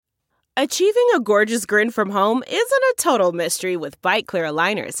Achieving a gorgeous grin from home isn't a total mystery with Byte Clear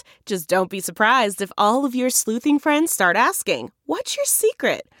aligners. Just don't be surprised if all of your sleuthing friends start asking, "What's your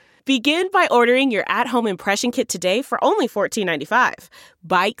secret?" Begin by ordering your at-home impression kit today for only $14.95.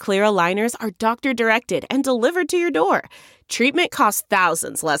 Byte Clear aligners are doctor-directed and delivered to your door. Treatment costs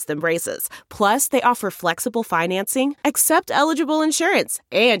thousands less than braces. Plus, they offer flexible financing, accept eligible insurance,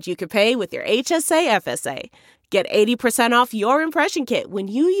 and you can pay with your HSA FSA. Get 80% off your impression kit when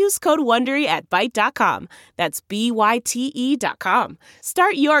you use code WONDERY at Byte.com. That's BYTE.com.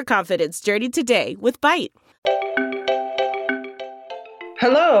 Start your confidence journey today with Byte.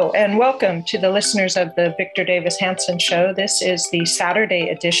 Hello, and welcome to the listeners of the Victor Davis Hanson Show. This is the Saturday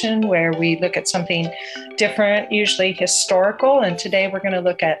edition where we look at something different, usually historical. And today we're going to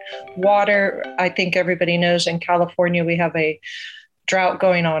look at water. I think everybody knows in California we have a drought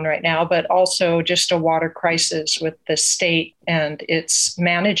going on right now, but also just a water crisis with the state and its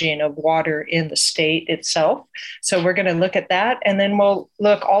managing of water in the state itself. So we're going to look at that. And then we'll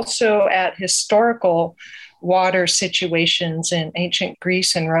look also at historical water situations in ancient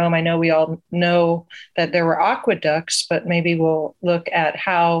Greece and Rome. I know we all know that there were aqueducts, but maybe we'll look at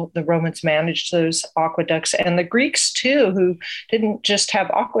how the Romans managed those aqueducts, and the Greeks too, who didn't just have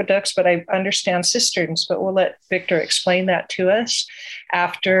aqueducts, but I understand cisterns. But we'll let Victor explain that to us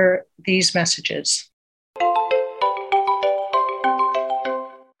after these messages.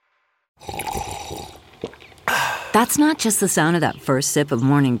 That's not just the sound of that first sip of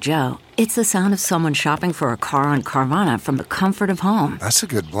Morning Joe. It's the sound of someone shopping for a car on Carvana from the comfort of home. That's a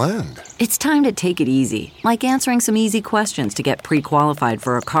good blend. It's time to take it easy, like answering some easy questions to get pre-qualified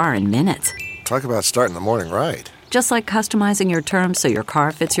for a car in minutes. Talk about starting the morning right. Just like customizing your terms so your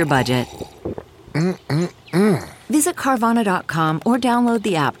car fits your budget. Visit Carvana.com or download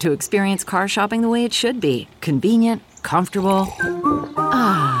the app to experience car shopping the way it should be. Convenient, comfortable.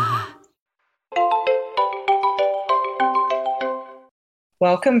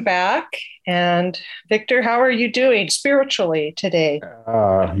 Welcome back. And Victor, how are you doing spiritually today?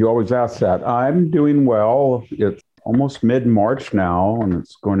 You always ask that. I'm doing well. It's almost mid-March now, and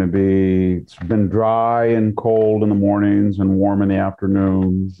it's been dry and cold in the mornings and warm in the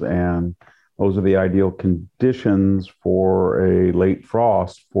afternoons. And those are the ideal conditions for a late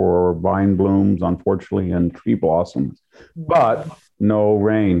frost for vine blooms, unfortunately, and tree blossoms. But no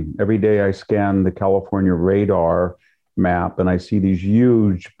rain. Every day I scan the California radar map and I see these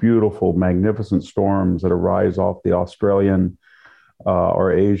huge, beautiful, magnificent storms that arise off the Australian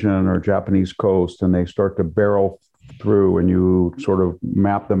or Asian or Japanese coast, and they start to barrel through, and you sort of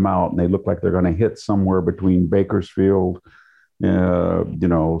map them out, and they look like they're going to hit somewhere between Bakersfield,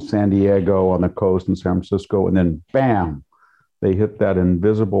 San Diego on the coast and San Francisco, and then bam, they hit that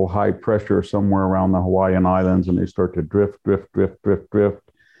invisible high pressure somewhere around the Hawaiian Islands, and they start to drift.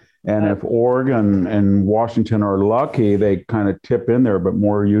 And if Oregon and Washington are lucky, they kind of tip in there, but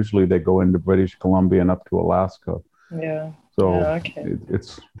more usually they go into British Columbia and up to Alaska. Yeah. So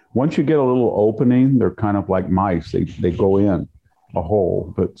it's once you get a little opening, they're kind of like mice. They go in a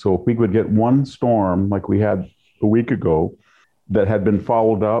hole. But so if we could get one storm like we had a week ago that had been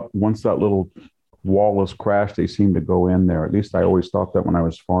followed up, once that little wall was crashed, they seem to go in there. At least I always thought that when I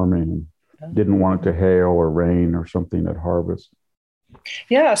was farming and didn't want it to hail or rain or something at harvest.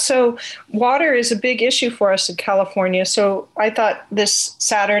 Yeah, so water is a big issue for us in California. So I thought this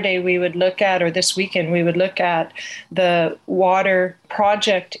Saturday we would look at, or this weekend, we would look at the water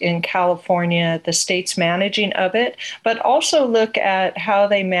project in California, the state's managing of it, but also look at how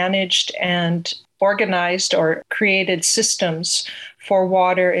they managed and organized or created systems for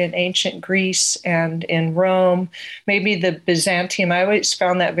water in ancient Greece and in Rome, maybe the Byzantium. I always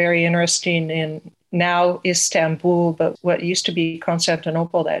found that very interesting in now Istanbul, but what used to be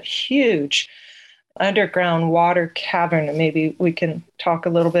Constantinople, that huge underground water cavern. And maybe we can talk a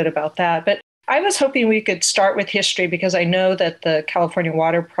little bit about that. But I was hoping we could start with history, because I know that the California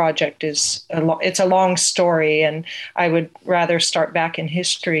Water Project it's a long story, and I would rather start back in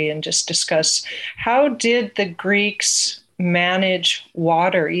history and just discuss how did the Greeks manage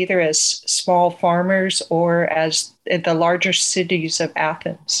water, either as small farmers or as the larger cities of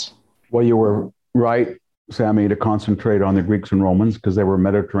Athens? Well, you were right, Sammy, to concentrate on the Greeks and Romans because they were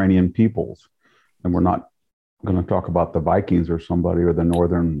Mediterranean peoples. And we're not going to talk about the Vikings or somebody or the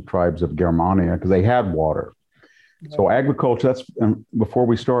northern tribes of Germania because they had water. So agriculture, before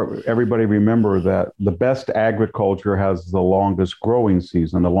we start, everybody remember that the best agriculture has the longest growing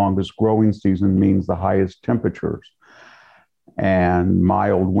season. The longest growing season means the highest temperatures and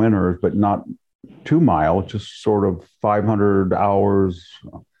mild winters, but not too mild, just sort of 500 hours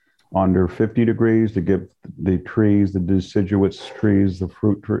under 50 degrees to give the trees, the deciduous trees, the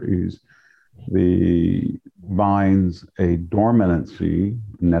fruit trees, the vines a dormancy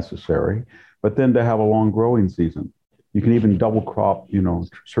necessary, but then to have a long growing season. You can even double crop,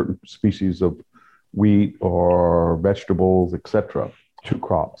 certain species of wheat or vegetables, etc., 2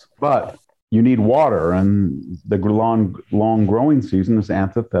 crops. But you need water, and the long growing season is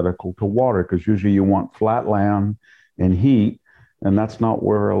antithetical to water because usually you want flat land and heat, and that's not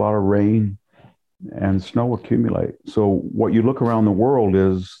where a lot of rain and snow accumulate. So what you look around the world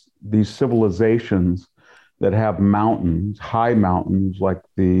is these civilizations that have mountains, high mountains, like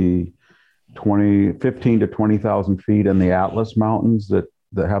the 15 to 20,000 feet in the Atlas Mountains that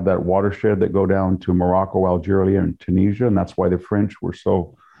have that watershed that go down to Morocco, Algeria, and Tunisia. And that's why the French were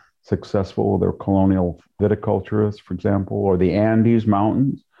so successful. They're colonial viticulturists, for example, or the Andes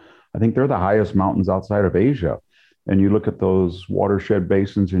Mountains. I think they're the highest mountains outside of Asia. And you look at those watershed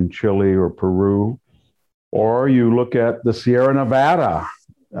basins in Chile or Peru, or you look at the Sierra Nevada.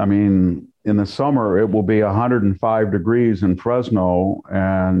 I mean, in the summer, it will be 105 degrees in Fresno,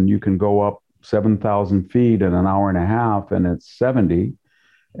 and you can go up 7,000 feet in an hour and a half, and it's 70,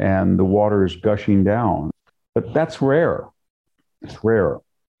 and the water is gushing down. But that's rare. It's rare.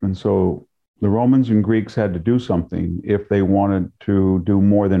 And so the Romans and Greeks had to do something if they wanted to do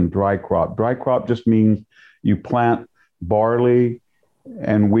more than dry crop. Dry crop just means you plant barley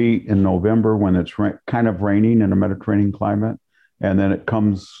and wheat in November when it's kind of raining in a Mediterranean climate. And then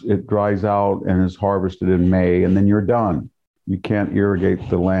it dries out and is harvested in May, and then you're done. You can't irrigate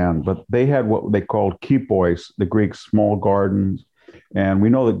the land. But they had what they called kypois, the Greek small gardens. And we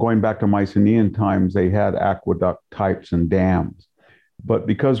know that going back to Mycenaean times, they had aqueduct types and dams. But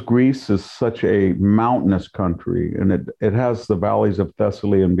because Greece is such a mountainous country, and it has the valleys of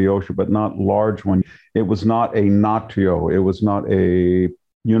Thessaly and Boeotia, but not large ones, it was not a natio. It was not a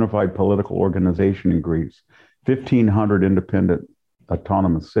unified political organization in Greece. 1,500 independent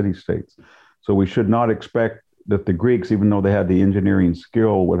autonomous city-states. So we should not expect that the Greeks, even though they had the engineering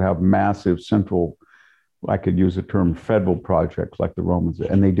skill, would have massive central, I could use the term federal projects like the Romans,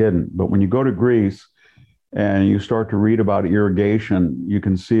 and they didn't. But when you go to Greece and you start to read about irrigation, you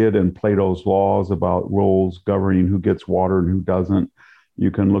can see it in Plato's laws about rules governing who gets water and who doesn't.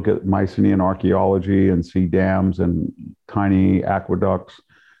 You can look at Mycenaean archaeology and see dams and tiny aqueducts.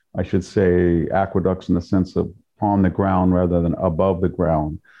 I should say aqueducts in the sense of on the ground rather than above the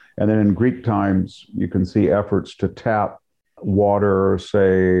ground. And then in Greek times, you can see efforts to tap water,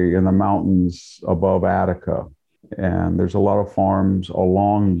 say, in the mountains above Attica. And there's a lot of farms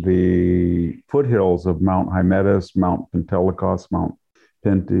along the foothills of Mount Hymettus, Mount Pentelicus, Mount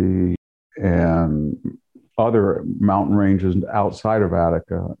Penty, and other mountain ranges outside of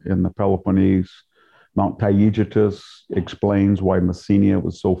Attica in the Peloponnese. Mount Taygetus explains why Messenia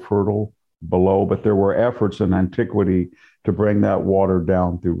was so fertile below, but there were efforts in antiquity to bring that water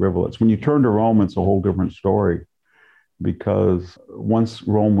down through rivulets. When you turn to Rome, it's a whole different story, because once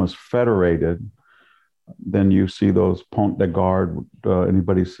Rome was federated, then you see those Pont de Garde.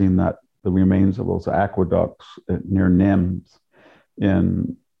 Anybody seen that? The remains of those aqueducts near Nimes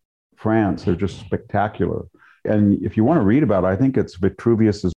in France, they're just spectacular. And if you want to read about it, I think it's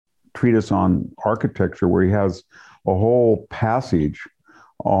Vitruvius's treatise on architecture, where he has a whole passage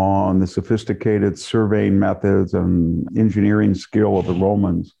on the sophisticated surveying methods and engineering skill of the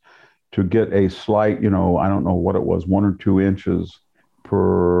Romans to get a slight, I don't know what it was, 1 or 2 inches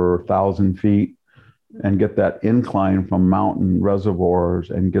per 1,000 feet, and get that incline from mountain reservoirs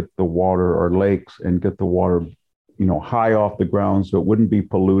and get the water, or lakes, and get the water, high off the ground so it wouldn't be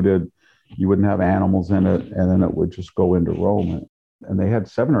polluted. You wouldn't have animals in it, and then it would just go into Rome. And they had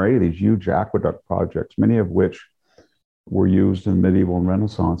 7 or 8 of these huge aqueduct projects, many of which were used in medieval and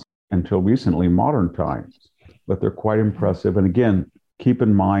Renaissance until recently, modern times. But they're quite impressive. And again, keep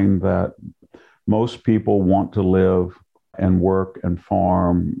in mind that most people want to live and work and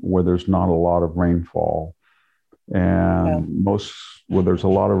farm where there's not a lot of rainfall. And where there's a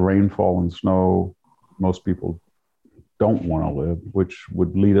lot of rainfall and snow, most people don't want to live, which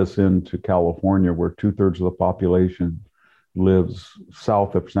would lead us into California, where 2/3 of the population lives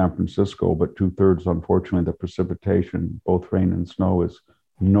south of San Francisco, but 2/3, unfortunately, the precipitation, both rain and snow, is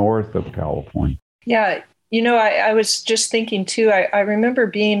north of California. Yeah. I was just thinking too, I remember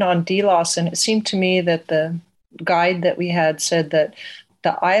being on Delos, and it seemed to me that the guide that we had said that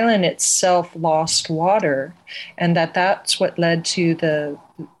the island itself lost water, and that's what led to the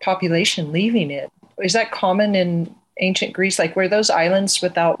population leaving it. Is that common in ancient Greece? Like, were those islands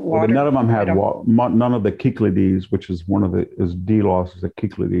without water? Well, none of them had none of the Cyclades, which is is Delos, is a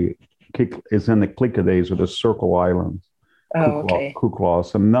Cyclade, is in the Cyclades, or the Circle Islands. Oh, okay.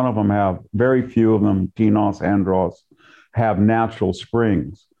 Kuklos, and none of them have, very few of them, Tinos, Andros, have natural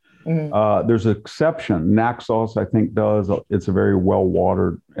springs. There's an exception. Naxos, I think, does. It's a very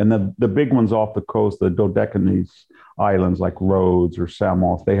well-watered. And the big ones off the coast, the Dodecanese islands like Rhodes or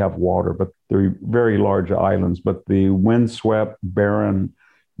Samos, they have water, but they're very large islands. But the windswept, barren,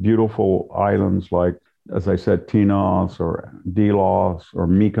 beautiful islands like, as I said, Tinos or Delos or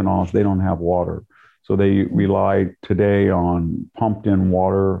Mykonos, they don't have water. So they rely today on pumped-in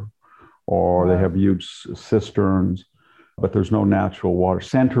water, or they have huge cisterns, but there's no natural water.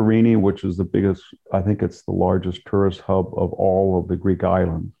 Santorini, which is the biggest, I think it's the largest tourist hub of all of the Greek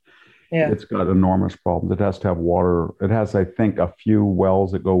islands. Yeah. It's got enormous problems. It has to have water. It has, I think, a few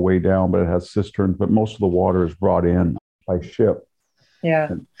wells that go way down, but it has cisterns, but most of the water is brought in by ship.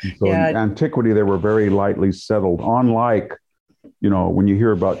 Yeah. And so in antiquity, they were very lightly settled, unlike, when you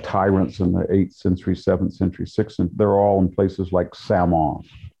hear about tyrants in the 8th century, 7th century, 6th century, they're all in places like Samos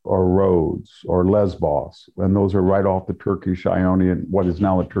or Rhodes or Lesbos. And those are right off the Turkish Ionian, what is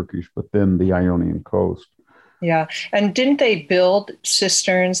now the Turkish, but then the Ionian coast. Yeah. And didn't they build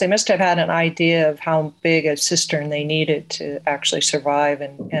cisterns? They must have had an idea of how big a cistern they needed to actually survive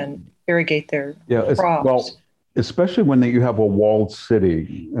and irrigate their crops. Well, especially when you have a walled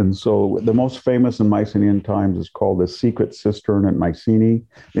city. And so the most famous in Mycenaean times is called the Secret Cistern at Mycenae.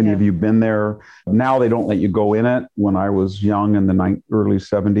 Any of you been there? Now they don't let you go in it. When I was young in the early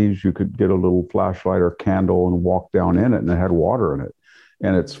 70s, you could get a little flashlight or candle and walk down in it, and it had water in it.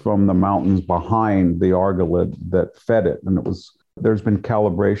 And it's from the mountains behind the Argolid that fed it. And there's been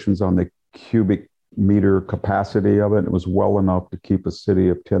calibrations on the cubic meter capacity of it. It was well enough to keep a city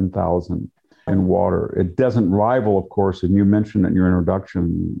of 10,000 in water. It doesn't rival, of course, and you mentioned in your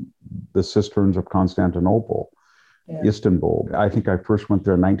introduction, the cisterns of Constantinople, Istanbul. I think I first went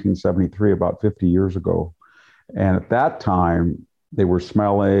there in 1973, about 50 years ago. And at that time, they were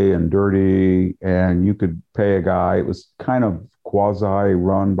smelly and dirty, and you could pay a guy. It was kind of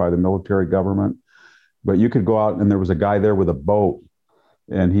quasi-run by the military government, but you could go out and there was a guy there with a boat,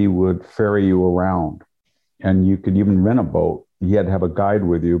 and he would ferry you around. And you could even rent a boat. You had to have a guide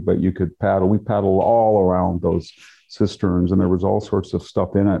with you, but you could paddle. We paddled all around those cisterns, and there was all sorts of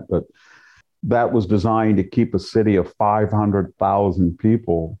stuff in it. But that was designed to keep a city of 500,000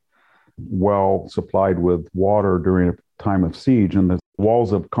 people well supplied with water during a time of siege. And the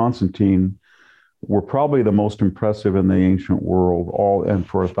walls of Constantine were probably the most impressive in the ancient world, and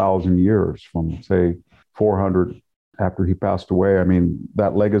for 1,000 years, from, say, 400 after he passed away. I mean,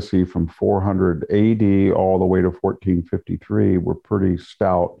 that legacy from 400 AD all the way to 1453 were pretty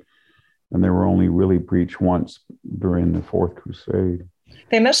stout, and they were only really breached once during the Fourth Crusade.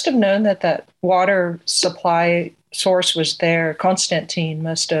 They must have known that water supply source was there. Constantine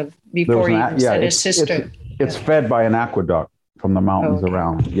must have, before he even set his cistern. It's fed by an aqueduct from the mountains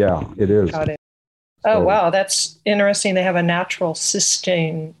around. Yeah, it is. Got it. Oh, wow. That's interesting. They have a natural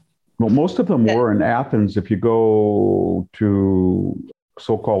cistern. Well, most of them were in Athens. If you go to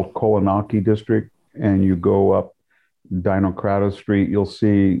so-called Kolonaki district and you go up Dinokratos Street, you'll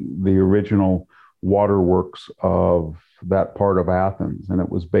see the original waterworks of that part of Athens. And it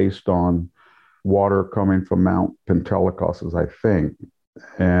was based on water coming from Mount Pentelicus, I think.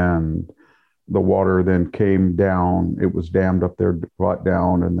 And the water then came down. It was dammed up there, brought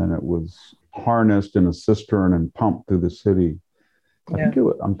down, and then it was harnessed in a cistern and pumped through the city.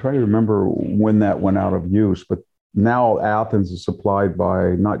 I'm trying to remember when that went out of use, but now Athens is supplied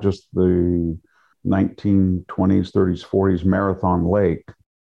by not just the 1920s, 30s, 40s Marathon Lake.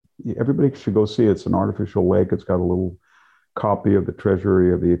 Everybody should go see it. It's an artificial lake. It's got a little copy of the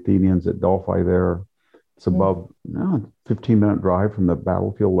treasury of the Athenians at Delphi there. It's above 15-minute drive from the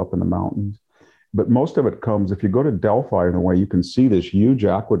battlefield up in the mountains. But most of it comes, if you go to Delphi in a way, you can see this huge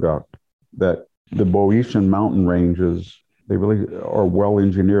aqueduct that the Boeotian mountain ranges, they really are well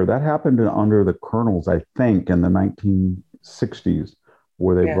engineered. That happened under the colonels, I think, in the 1960s,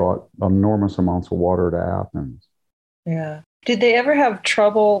 where they brought enormous amounts of water to Athens. Yeah. Did they ever have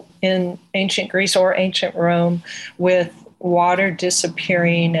trouble in ancient Greece or ancient Rome with water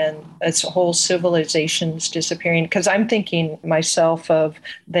disappearing and its whole civilizations disappearing? Because I'm thinking myself of,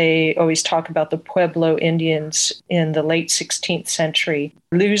 they always talk about the Pueblo Indians in the late 16th century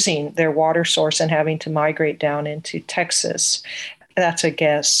losing their water source and having to migrate down into Texas. That's a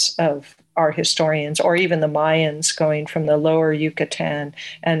guess of our historians, or even the Mayans going from the lower Yucatan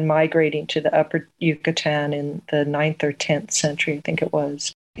and migrating to the upper Yucatan in the 9th or 10th century, I think it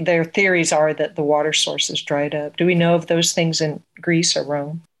was. Their theories are that the water sources dried up. Do we know of those things in Greece or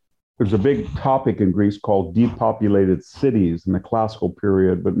Rome? There's a big topic in Greece called depopulated cities in the classical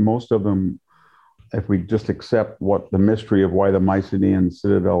period, but most of them if we just accept what the mystery of why the Mycenaean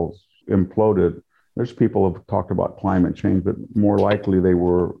citadels imploded, there's people who have talked about climate change, but more likely they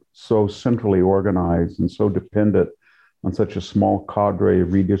were so centrally organized and so dependent on such a small cadre of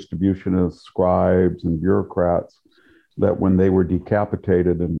redistributionists, scribes, and bureaucrats that when they were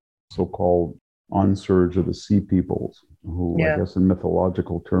decapitated in so-called onsurge of the sea peoples, who I guess in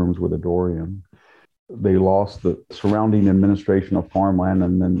mythological terms were the Dorian, they lost the surrounding administration of farmland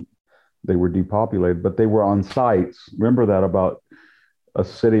and then they were depopulated, but they were on sites. Remember that about a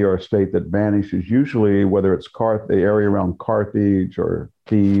city or a state that vanishes, usually whether it's the area around Carthage or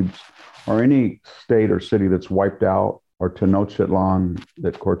Thebes or any state or city that's wiped out, or Tenochtitlan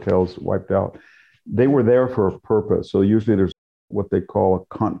that Cortez wiped out, they were there for a purpose. So usually there's what they call a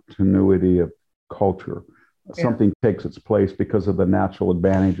continuity of culture. Yeah. Something takes its place because of the natural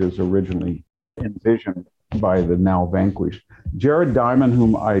advantages originally envisioned by the now vanquished. Jared Diamond,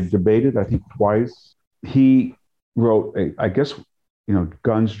 whom I debated, I think twice, he wrote,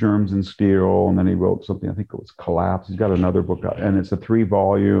 Guns, Germs, and Steel, and then he wrote something, I think it was Collapse. He's got another book out, and it's a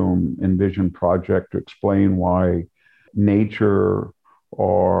 3-volume envisioned project to explain why nature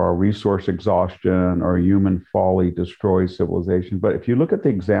or resource exhaustion or human folly destroys civilization. But if you look at the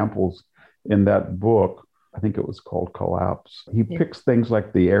examples in that book, I think it was called Collapse, he picks things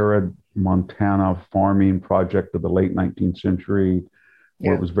like the arid Montana farming project of the late 19th century,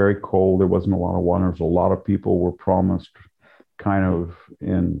 where it was very cold, there wasn't a lot of water, a lot of people were promised kind of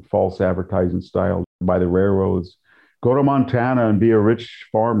in false advertising style by the railroads, go to Montana and be a rich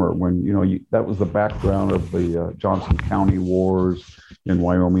farmer, when, that was the background of the Johnson County wars in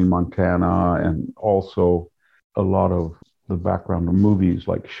Wyoming, Montana, and also a lot of the background of movies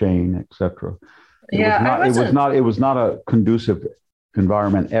like Shane, etc. It was not a conducive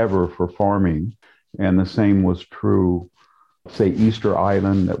environment ever for farming. And the same was true, say, Easter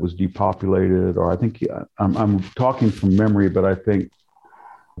Island that was depopulated, or I think I'm talking from memory, but I think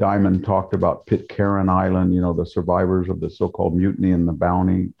Diamond talked about Pitcairn Island, the survivors of the so-called mutiny and the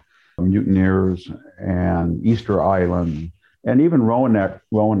Bounty mutineers, and Easter Island, and even Roanoke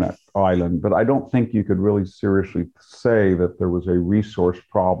Island. But I don't think you could really seriously say that there was a resource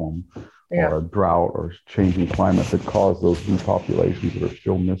problem or a drought or changing climate that caused those depopulations that are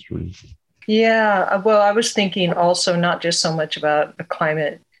still mysteries. Yeah, well, I was thinking also not just so much about a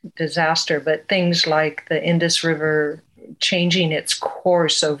climate disaster, but things like the Indus River changing its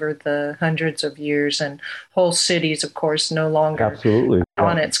course over the hundreds of years, and whole cities, of course, no longer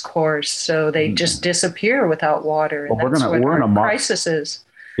on its course. So they just disappear without water. And that's what our crisis is.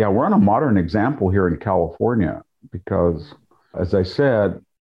 Yeah, we're on a modern example here in California because, as I said,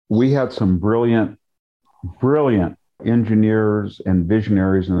 we had some brilliant engineers and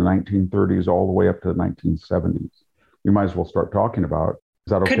visionaries in the 1930s all the way up to the 1970s. We might as well start talking about it.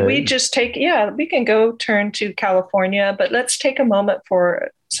 Is that okay? Could we just we can go turn to California, but let's take a moment for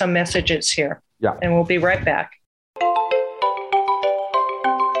some messages here. Yeah. And we'll be right back.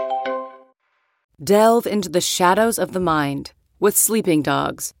 Delve into the shadows of the mind with Sleeping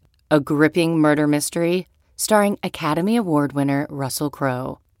Dogs, a gripping murder mystery starring Academy Award winner Russell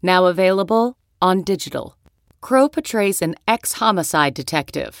Crowe. Now available on digital. Crowe portrays an ex-homicide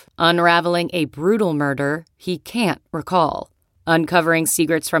detective unraveling a brutal murder he can't recall. Uncovering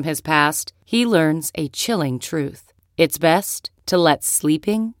secrets from his past, he learns a chilling truth. It's best to let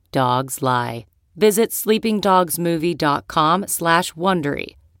sleeping dogs lie. Visit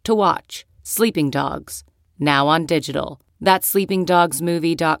sleepingdogsmovie.com/Wondery to watch Sleeping Dogs, now on digital. That's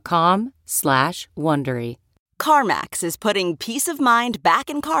sleepingdogsmovie.com/Wondery. CarMax is putting peace of mind back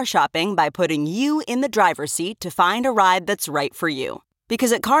in car shopping by putting you in the driver's seat to find a ride that's right for you.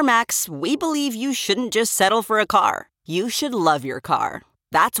 Because at CarMax, we believe you shouldn't just settle for a car. You should love your car.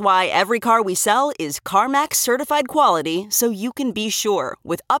 That's why every car we sell is CarMax certified quality, so you can be sure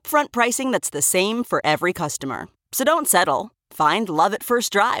with upfront pricing that's the same for every customer. So don't settle. Find love at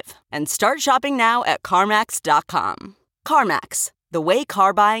first drive and start shopping now at CarMax.com. CarMax, the way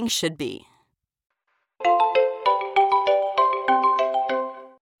car buying should be.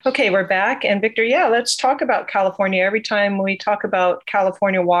 Okay, we're back. And Victor, let's talk about California. Every time we talk about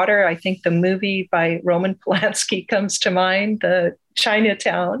California water, I think the movie by Roman Polanski comes to mind, the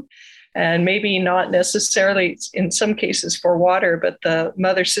Chinatown, and maybe not necessarily in some cases for water, but the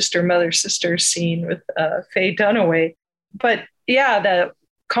mother sister scene with Faye Dunaway. But the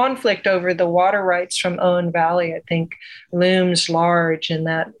conflict over the water rights from Owen Valley, I think, looms large in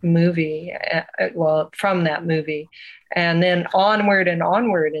that movie, from that movie. And then onward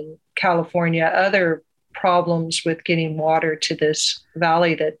in California, other problems with getting water to this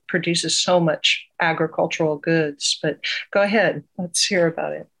valley that produces so much agricultural goods. But go ahead, let's hear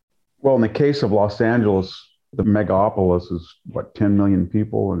about it. Well, in the case of Los Angeles, the megapolis is 10 million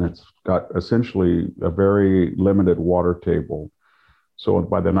people, and it's got essentially a very limited water table. So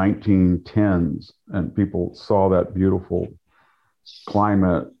by the 1910s, and people saw that beautiful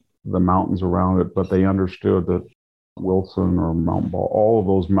climate, the mountains around it, but they understood that Wilson or Mount Ball, all of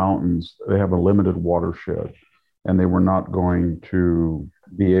those mountains, they have a limited watershed, and they were not going to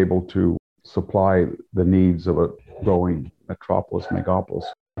be able to supply the needs of a growing metropolis, megapolis.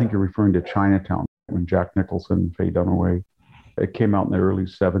 I think you're referring to Chinatown when Jack Nicholson, Faye Dunaway, it came out in the early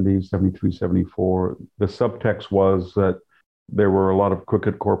 70s, 73, 74. The subtext was that there were a lot of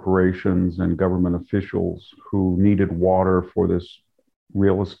crooked corporations and government officials who needed water for this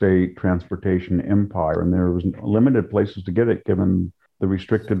real estate transportation empire, and there was limited places to get it given the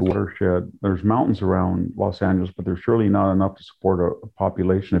restricted watershed. There's mountains around Los Angeles, but there's surely not enough to support a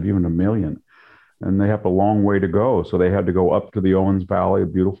population of even 1 million. And they have a long way to go. So they had to go up to the Owens Valley, a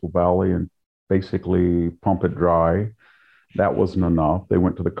beautiful valley, and basically pump it dry. That wasn't enough. They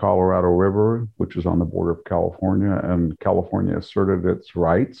went to the Colorado River, which is on the border of California, and California asserted its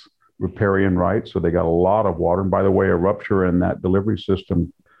rights, riparian rights. So they got a lot of water. And by the way, a rupture in that delivery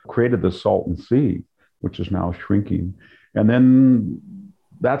system created the Salton Sea, which is now shrinking. And then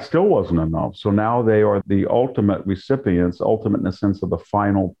that still wasn't enough. So now they are the ultimate recipients, ultimate in the sense of the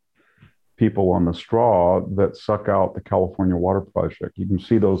final people on the straw that suck out the California Water Project. You can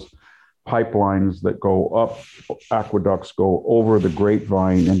see those pipelines that go up, aqueducts go over the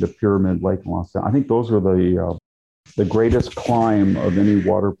Grapevine into Pyramid Lake in Los Angeles. I think those are the greatest climb of any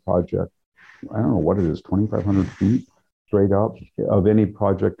water project. I don't know what it is, 2,500 feet straight up of any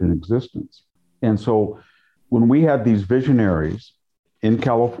project in existence. And so when we had these visionaries in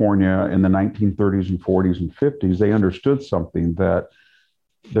California in the 1930s and 40s and 50s, they understood something, that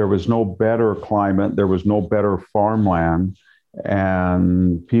there was no better climate, there was no better farmland,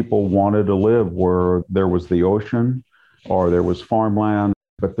 and people wanted to live where there was the ocean or there was farmland,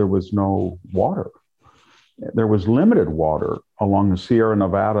 but there was no water. There was limited water along the Sierra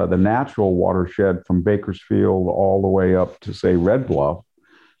Nevada, the natural watershed from Bakersfield all the way up to, say, Red Bluff.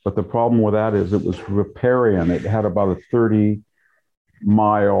 But the problem with that is it was riparian. It had about a 30-mile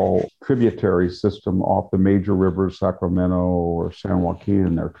tributary system off the major rivers, Sacramento or San Joaquin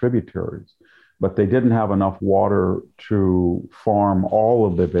and their tributaries. But they didn't have enough water to farm all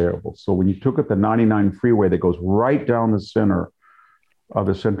of the available. So when you took at the 99 freeway that goes right down the center of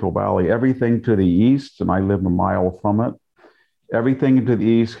the Central Valley, everything to the east, and I live a mile from it, everything to the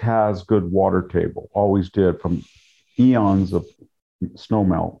east has good water table, always did, from eons of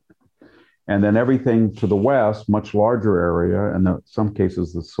snowmelt. And then everything to the west, much larger area, and in some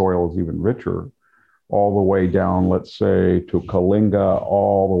cases the soil is even richer, all the way down, let's say, to Coalinga,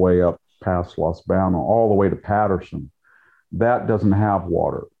 all the way up past Los Banos, all the way to Patterson. That doesn't have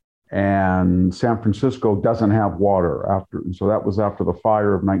water. And San Francisco doesn't have water after. So that was after the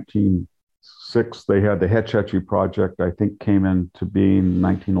fire of 1906. They had the Hetch Hetchy project, I think, came into being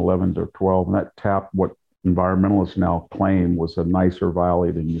 1911 to 12, and that tapped what environmentalists now claim was a nicer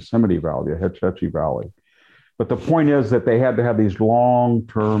valley than Yosemite Valley, the Hetch Hetchy Valley. But the point is that they had to have these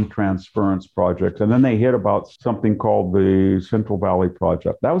long-term transference projects. And then they hit about something called the Central Valley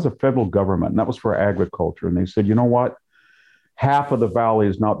Project. That was a federal government, and that was for agriculture. And they said, you know what? Half of the valley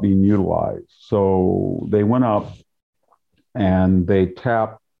is not being utilized. So they went up and they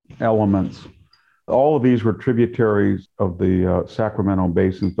tapped elements. All of these were tributaries of the Sacramento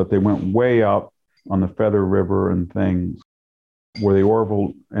basins, but they went way up on the Feather River and things where the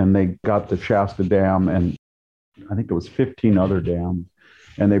Orville, and they got the Shasta Dam, and I think it was 15 other dams.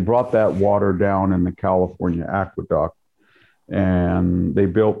 And they brought that water down in the California Aqueduct, and they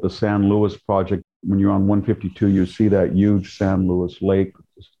built the San Luis Project. When you're on 152, you see that huge San Luis Lake,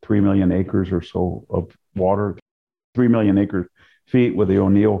 3 million acres or so of water, 3 million acre feet with the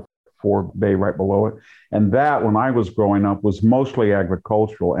O'Neill Ford Bay right below it. And that, when I was growing up, was mostly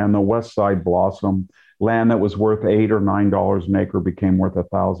agricultural. And the West Side blossomed. Land that was worth $8 or $9 an acre became worth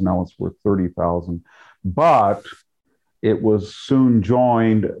 $1,000. Now it's worth $30,000. But it was soon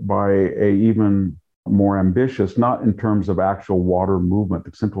joined by a even more ambitious, not in terms of actual water movement.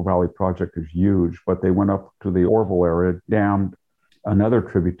 The Central Valley Project is huge, but they went up to the Orville area, dammed another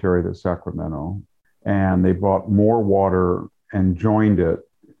tributary to Sacramento, and they brought more water and joined it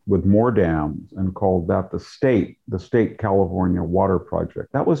with more dams and called that the State California Water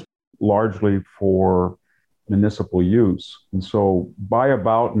Project. That was largely for municipal use. And so by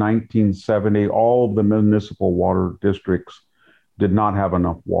about 1970, all of the municipal water districts did not have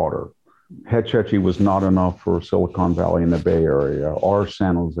enough water. Hetch Hetchy was not enough for Silicon Valley and the Bay Area or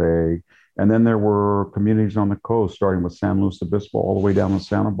San Jose. And then there were communities on the coast, starting with San Luis Obispo all the way down to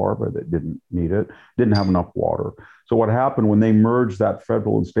Santa Barbara that didn't need it, didn't have enough water. So what happened when they merged that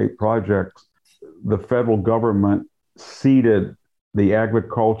federal and state projects, the federal government ceded the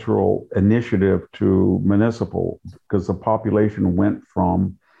agricultural initiative to municipal, because the population went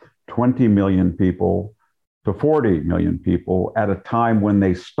from 20 million people to 40 million people at a time when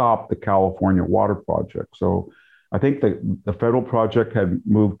they stopped the California Water Project. So I think the federal project had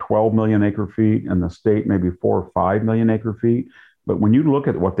moved 12 million acre feet and the state maybe 4 or 5 million acre feet. But when you look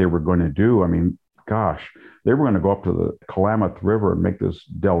at what they were going to do, I mean, gosh, they were going to go up to the Klamath River and make this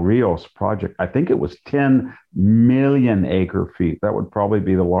Del Rios project. I think it was 10 million acre feet. That would probably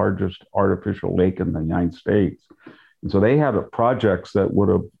be the largest artificial lake in the United States. And so they had projects that would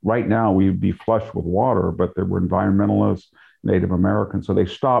have, right now, we'd be flush with water, but there were environmentalists, Native Americans. So they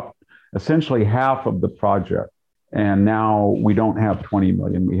stopped essentially half of the project. And now we don't have 20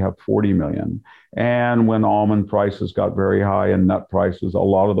 million, we have 40 million. And when almond prices got very high and nut prices, a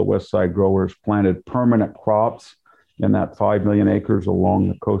lot of the West Side growers planted permanent crops in that 5 million acres along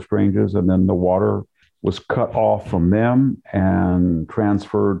the coast ranges. And then the water was cut off from them and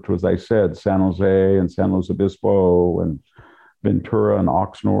transferred to, as I said, San Jose and San Luis Obispo and Ventura and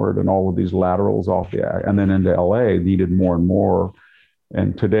Oxnard and all of these laterals off and then into LA needed more and more.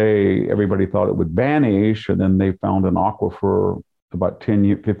 And today, everybody thought it would vanish, and then they found an aquifer about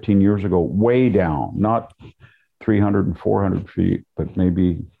 15 years ago, way down, not 300 and 400 feet, but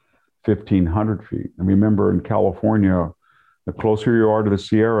maybe 1,500 feet. And remember, in California, the closer you are to the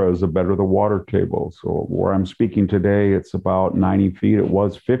Sierras, the better the water table. So where I'm speaking today, it's about 90 feet. It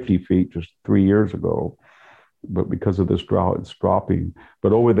was 50 feet just 3 years ago. But because of this drought, it's dropping.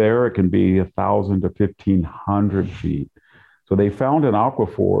 But over there, it can be 1,000 to 1,500 feet. So they found an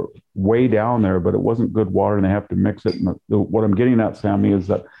aquifer way down there, but it wasn't good water, and they have to mix it. And what I'm getting at, Sammy, is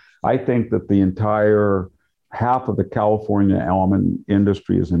that I think that the entire half of the California almond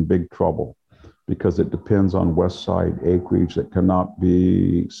industry is in big trouble because it depends on West Side acreage that cannot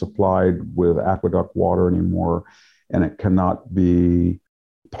be supplied with aqueduct water anymore, and it cannot be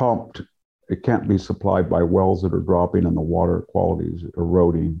pumped. It can't be supplied by wells that are dropping and the water quality is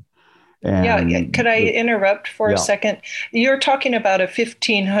eroding. And could I interrupt for a second? You're talking about a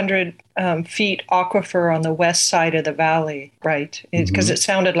 1,500 feet aquifer on the west side of the valley, right? Because it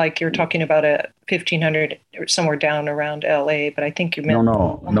sounded like you're talking about a 1,500 somewhere down around LA, but I think you meant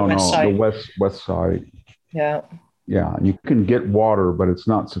the west side. Yeah. Yeah, you can get water, but it's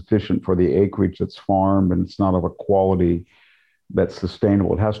not sufficient for the acreage that's farmed, and it's not of a quality that's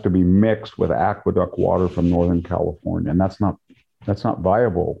sustainable. It has to be mixed with aqueduct water from Northern California, and that's not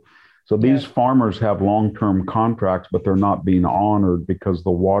viable. So these farmers have long-term contracts, but they're not being honored because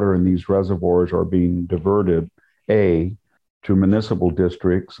the water in these reservoirs are being diverted, A, to municipal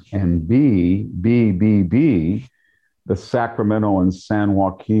districts, and B, the Sacramento and San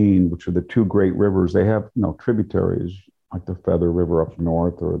Joaquin, which are the two great rivers, they have tributaries like the Feather River up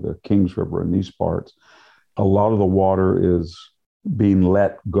north or the Kings River in these parts. A lot of the water is being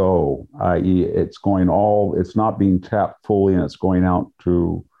let go, i.e. it's not being tapped fully, and it's going out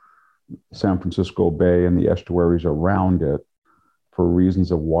to San Francisco Bay and the estuaries around it for reasons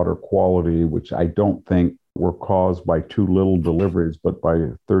of water quality, which I don't think were caused by too little deliveries, but by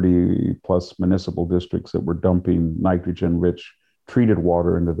 30 plus municipal districts that were dumping nitrogen-rich treated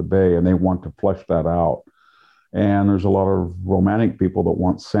water into the bay, and they want to flush that out. And there's a lot of romantic people that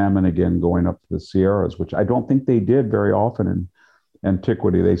want salmon again going up to the Sierras, which I don't think they did very often in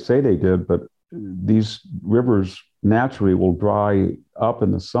antiquity. They say they did, but these rivers naturally will dry up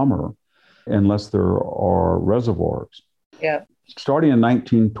in the summer unless there are reservoirs. Yeah. Starting in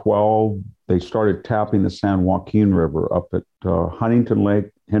 1912, they started tapping the San Joaquin River up at Huntington Lake,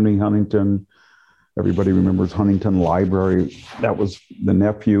 Henry Huntington. Everybody remembers Huntington Library. That was the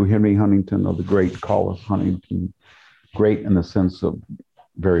nephew, Henry Huntington, of the great Collis Huntington. Great in the sense of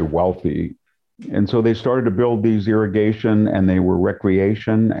very wealthy. And so they started to build these irrigation, and they were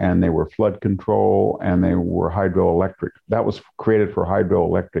recreation, and they were flood control, and they were hydroelectric. That was created for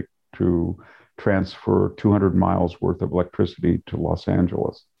hydroelectric to transfer 200 miles worth of electricity to Los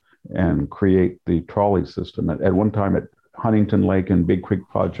Angeles and create the trolley system. At one time at Huntington Lake and Big Creek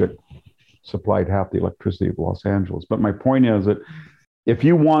Project supplied half the electricity of Los Angeles. But my point is that if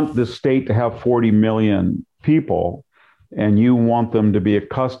you want the state to have 40 million people, and you want them to be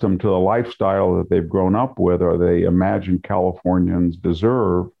accustomed to the lifestyle that they've grown up with or they imagine Californians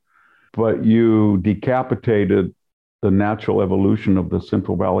deserve, but you decapitated the natural evolution of the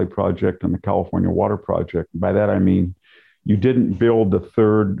Central Valley Project and the California Water Project. By that, I mean, you didn't build the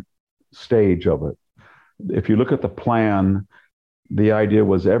third stage of it. If you look at the plan, the idea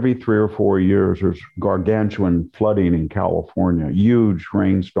was every 3 or 4 years, there's gargantuan flooding in California, huge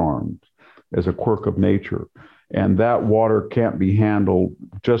rainstorms as a quirk of nature. And that water can't be handled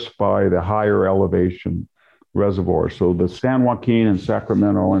just by the higher elevation reservoirs. So the San Joaquin and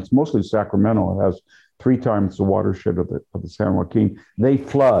Sacramento, and it's mostly Sacramento, it has 3 times the watershed of the San Joaquin. They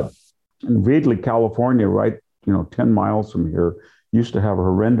flood. And Reedley, California, right, 10 miles from here, used to have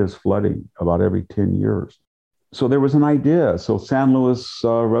horrendous flooding about every 10 years. So there was an idea. So San Luis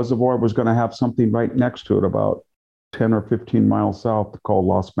Reservoir was going to have something right next to it, about 10 or 15 miles south, called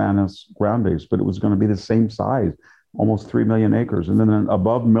Los Banos Grandes, but it was going to be the same size, almost 3 million acres. And then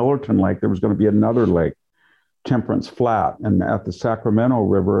above Millerton Lake, there was going to be another lake, Temperance Flat. And at the Sacramento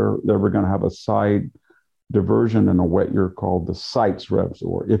River, they were going to have a side diversion in a wet year called the Sites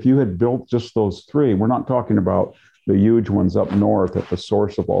Reservoir. If you had built just those 3, we're not talking about the huge ones up north at the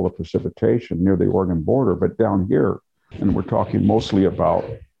source of all the precipitation near the Oregon border, but down here, and we're talking mostly about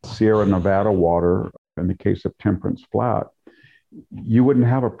Sierra Nevada water in the case of Temperance Flat, you wouldn't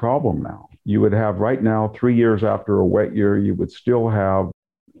have a problem now. You would have right now, 3 years after a wet year, you would still have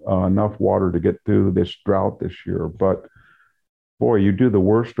enough water to get through this drought this year. But boy, you do the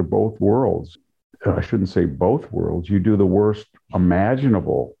worst of both worlds. I shouldn't say both worlds. You do the worst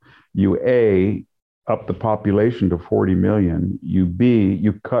imaginable. You up the population to 40 million.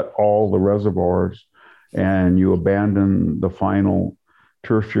 You cut all the reservoirs and you abandon the final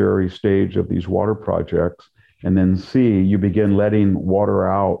tertiary stage of these water projects. And then you begin letting water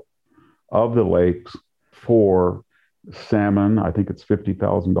out of the lakes for salmon. I think it's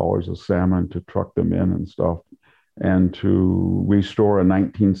 $50,000 a salmon to truck them in and stuff, and to restore a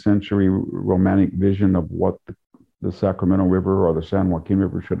 19th century romantic vision of what the Sacramento River or the San Joaquin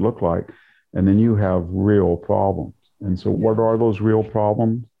River should look like. And then you have real problems. And so what are those real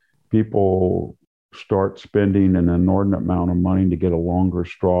problems? People start spending an inordinate amount of money to get a longer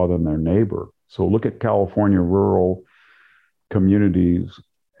straw than their neighbor. So look at California rural communities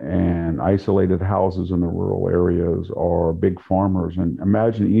and isolated houses in the rural areas are big farmers. And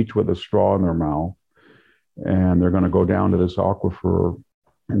imagine each with a straw in their mouth, and they're going to go down to this aquifer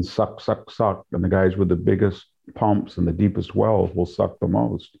and suck. And the guys with the biggest pumps and the deepest wells will suck the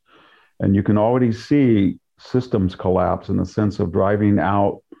most. And you can already see systems collapse in the sense of driving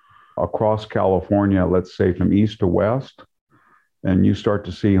out across California, let's say from east to west, and you start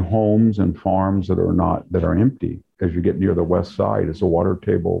to see homes and farms that are empty as you get near the west side as the water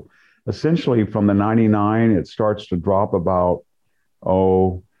table. Essentially from the 99, it starts to drop about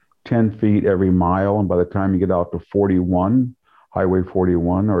 10 feet every mile. And by the time you get out to 41, Highway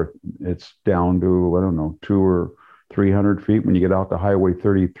 41, or it's down to, 200 or 300 feet. When you get out to Highway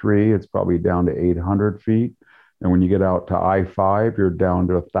 33, it's probably down to 800 feet. And when you get out to I-5, you're down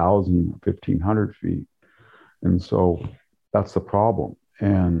to 1,000, 1,500 feet. And so that's the problem.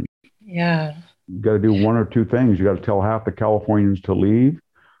 And yeah, you got to do one or two things. You got to tell half the Californians to leave,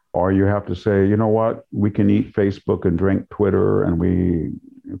 or you have to say, you know what, we can eat Facebook and drink Twitter, and we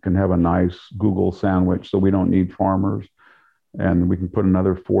can have a nice Google sandwich, so we don't need farmers. And we can put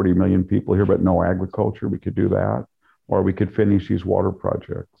another 40 million people here, but no agriculture. We could do that. Or we could finish these water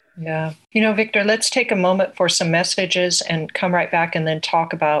projects. Yeah. Victor, let's take a moment for some messages and come right back and then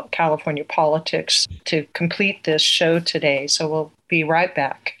talk about California politics to complete this show today. So we'll be right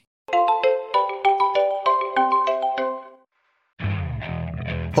back.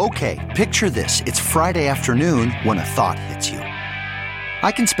 Okay, picture this. It's Friday afternoon when a thought hits you.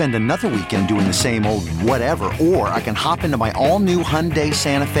 I can spend another weekend doing the same old whatever, or I can hop into my all-new Hyundai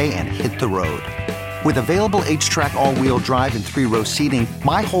Santa Fe and hit the road. With available H-Track all-wheel drive and 3-row seating,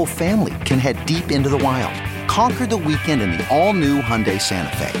 my whole family can head deep into the wild. Conquer the weekend in the all-new Hyundai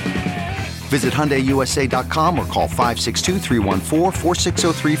Santa Fe. Visit HyundaiUSA.com or call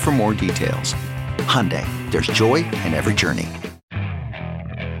 562-314-4603 for more details. Hyundai, there's joy in every journey.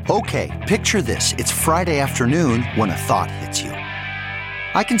 Okay, picture this. It's Friday afternoon when a thought hits you.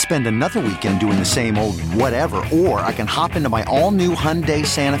 I can spend another weekend doing the same old whatever, or I can hop into my all-new Hyundai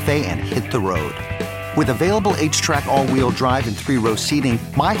Santa Fe and hit the road. With available H-Track all-wheel drive and 3-row seating,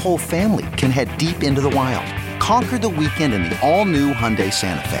 my whole family can head deep into the wild. Conquer the weekend in the all-new Hyundai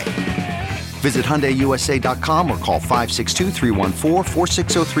Santa Fe. Visit HyundaiUSA.com or call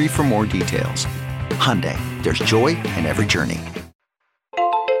 562-314-4603 for more details. Hyundai, there's joy in every journey.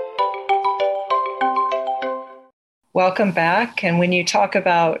 Welcome back. And when you talk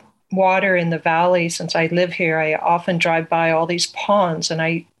about water in the valley, since I live here, I often drive by all these ponds, and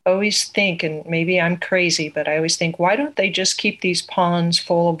I always think, and maybe I'm crazy, but I always think, why don't they just keep these ponds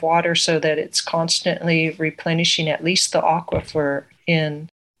full of water so that it's constantly replenishing at least the aquifer in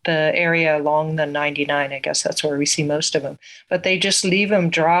the area along the 99. I guess that's where we see most of them. But they just leave them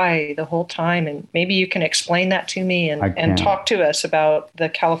dry the whole time. And maybe you can explain that to me and talk to us about the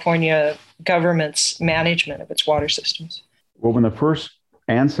California government's management of its water systems. Well, when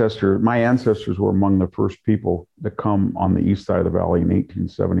my ancestors were among the first people to come on the east side of the valley in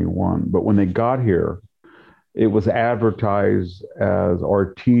 1871. But when they got here, it was advertised as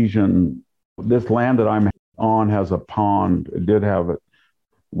artesian. This land that I'm on has a pond. It did have it.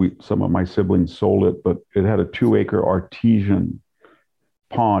 Some of my siblings sold it, but it had a 2-acre artesian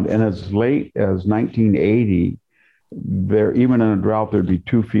pond. And as late as 1980, even in a drought, there'd be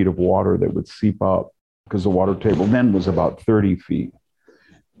 2 feet of water that would seep up because the water table then was about 30 feet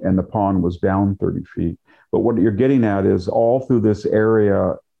and the pond was down 30 feet. But what you're getting at is all through this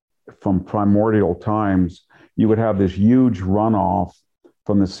area from primordial times, you would have this huge runoff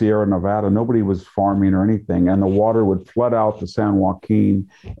from the Sierra Nevada. Nobody was farming or anything. And the water would flood out the San Joaquin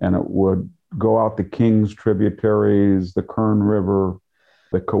and it would go out the Kings tributaries, the Kern River,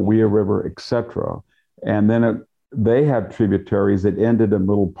 the Kaweah River, etc. And then they had tributaries that ended in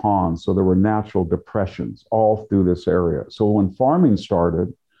little ponds. So there were natural depressions all through this area. So when farming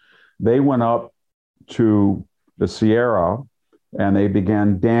started, they went up to the Sierra and they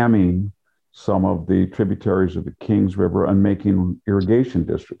began damming some of the tributaries of the Kings River and making irrigation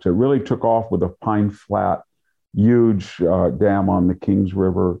districts. It really took off with a Pine Flat, huge dam on the Kings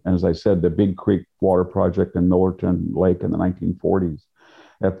River. And as I said, the Big Creek Water Project in Millerton Lake in the 1940s.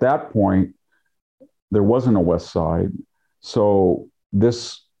 At that point, there wasn't a west side. So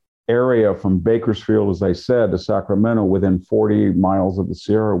this area from Bakersfield, as I said, to Sacramento, within 40 miles of the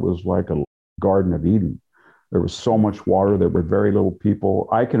Sierra was like a Garden of Eden. There was so much water. There were very little people.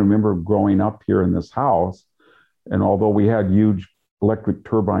 I can remember growing up here in this house, and although we had huge electric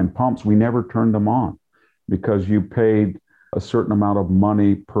turbine pumps, we never turned them on because you paid a certain amount of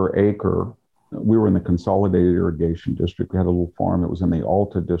money per acre. We were in the Consolidated Irrigation District. We had a little farm that was in the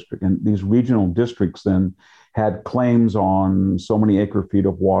Alta District. And these regional districts then had claims on so many acre feet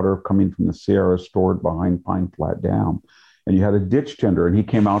of water coming from the Sierra stored behind Pine Flat Dam. And you had a ditch tender, and he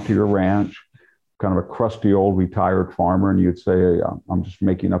came out to your ranch, kind of a crusty old retired farmer, and you'd say, I'm just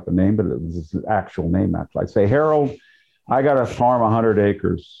making up a name, but it was his actual name, actually. I'd say, Harold, I got to farm 100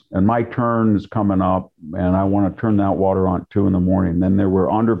 acres, and my turn is coming up, and I want to turn that water on at 2 a.m. Then there were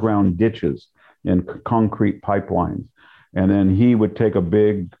underground ditches and concrete pipelines. And then he would take a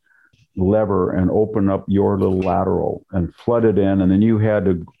big lever and open up your little lateral and flood it in, and then you had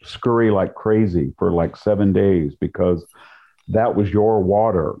to scurry like crazy for like 7 days because that was your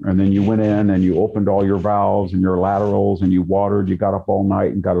water. And then you went in and you opened all your valves and your laterals and you watered. You got up all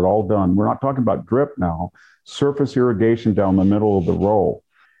night and got it all done. We're not talking about drip now, surface irrigation down the middle of the row.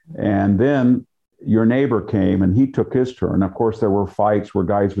 And then your neighbor came and he took his turn. Of course, there were fights where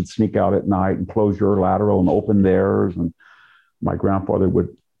guys would sneak out at night and close your lateral and open theirs. And my grandfather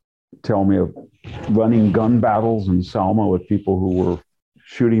would tell me of running gun battles in Selma with people who were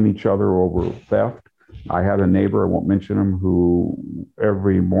shooting each other over theft. I had a neighbor, I won't mention him, who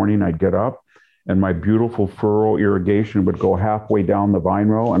every morning I'd get up and my beautiful furrow irrigation would go halfway down the vine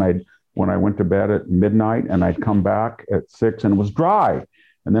row. And when I went to bed at midnight and I'd come back at 6 and it was dry.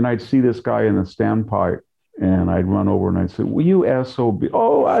 And then I'd see this guy in the standpipe and I'd run over and I'd say, will you SOB?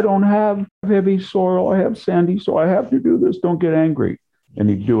 Oh, I don't have heavy soil. I have sandy soil. I have to do this. Don't get angry. And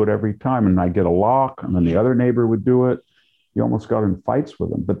he'd do it every time. And I'd get a lock and then the other neighbor would do it. You almost got in fights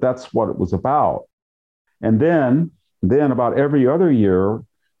with him, but that's what it was about. And then about every other year,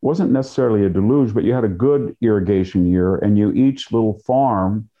 wasn't necessarily a deluge, but you had a good irrigation year, and each little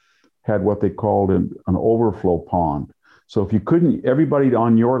farm had what they called an overflow pond. So if everybody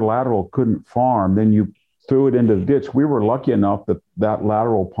on your lateral couldn't farm, then you threw it into the ditch. We were lucky enough that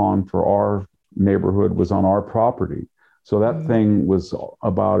lateral pond for our neighborhood was on our property. So that thing was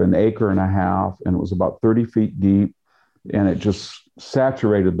about 1.5 acres, and it was about 30 feet deep, and it just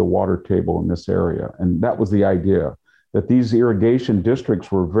saturated the water table in this area. And that was the idea, that these irrigation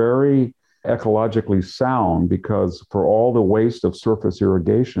districts were very ecologically sound because for all the waste of surface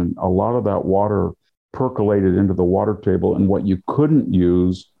irrigation, a lot of that water percolated into the water table, and what you couldn't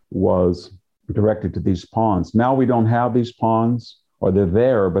use was directed to these ponds. Now we don't have these ponds, or they're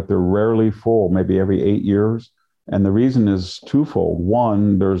there, but they're rarely full, maybe every 8 years. And the reason is twofold.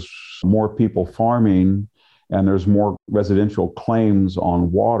 One, there's more people farming, and there's more residential claims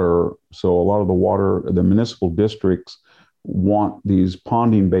on water. So a lot of the water, the municipal districts want these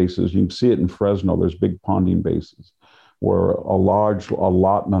ponding bases. You can see it in Fresno. There's big ponding bases where a large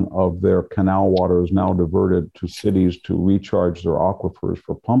allotment of their canal water is now diverted to cities to recharge their aquifers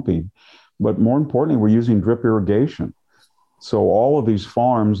for pumping. But more importantly, we're using drip irrigation. So all of these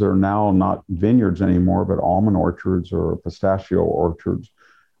farms are now not vineyards anymore, but almond orchards or pistachio orchards.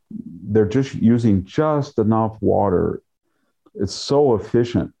 They're just using just enough water. It's so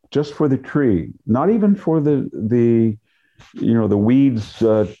efficient just for the tree, not even for the weeds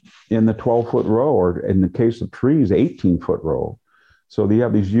in the 12-foot row, or in the case of trees, 18-foot row. So they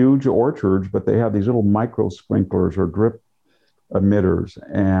have these huge orchards, but they have these little micro sprinklers or drip emitters,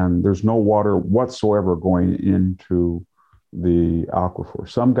 and there's no water whatsoever going into the aquifer.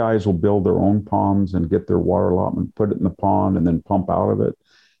 Some guys will build their own ponds and get their water allotment, put it in the pond, and then pump out of it.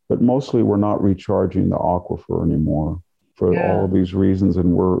 But mostly we're not recharging the aquifer anymore for all of these reasons.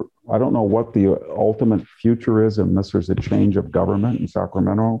 And I don't know what the ultimate future is unless there's a change of government in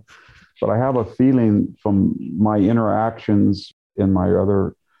Sacramento. But I have a feeling from my interactions in my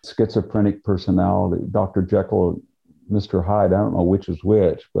other schizophrenic personality, Dr. Jekyll, Mr. Hyde, I don't know which is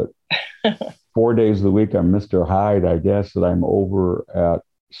which, but 4 days of the week I'm Mr. Hyde, I guess, that I'm over at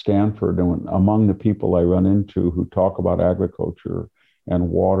Stanford. And among the people I run into who talk about agriculture and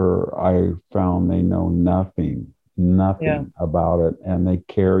water, I found they know nothing about it, and they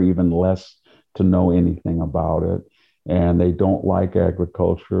care even less to know anything about it. And they don't like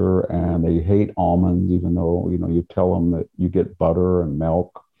agriculture, and they hate almonds, even though, you tell them that you get butter and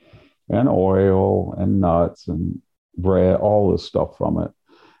milk and oil and nuts and bread, all this stuff from it.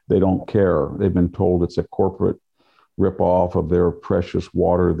 They don't care. They've been told it's a corporate ripoff of their precious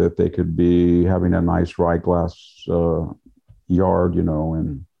water, that they could be having a nice rye glass yard,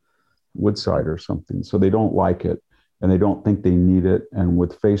 in Woodside or something. So they don't like it, and they don't think they need it. And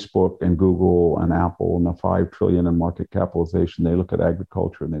with Facebook and Google and Apple and the $5 trillion in market capitalization, they look at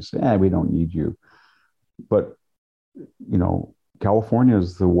agriculture and they say, we don't need you. But, California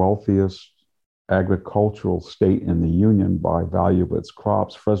is the wealthiest agricultural state in the union by value of its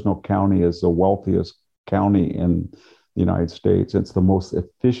crops. Fresno County is the wealthiest county in the United States. It's the most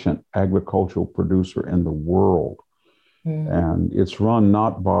efficient agricultural producer in the world. And it's run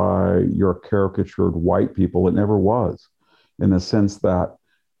not by your caricatured white people. It never was, in the sense that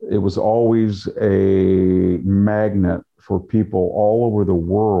it was always a magnet for people all over the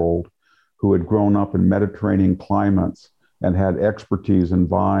world who had grown up in Mediterranean climates and had expertise in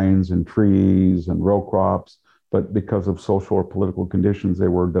vines and trees and row crops, but because of social or political conditions, they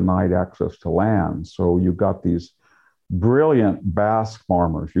were denied access to land. So you got these brilliant Basque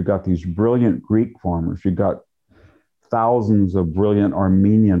farmers, you got these brilliant Greek farmers, you got thousands of brilliant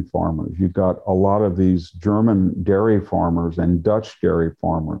Armenian farmers, you got a lot of these German dairy farmers and Dutch dairy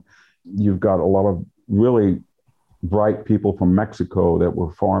farmers. You've got a lot of really bright people from Mexico that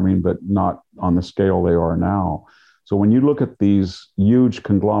were farming, but not on the scale they are now. So when you look at these huge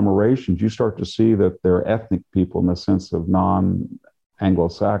conglomerations, you start to see that they're ethnic people in the sense of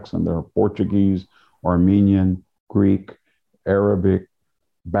non-Anglo-Saxon. They're Portuguese, Armenian, Greek, Arabic,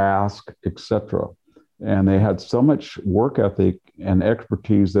 Basque, etc. And they had so much work ethic and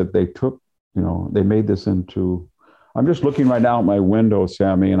expertise that they took, they made this into, I'm just looking right now at my window,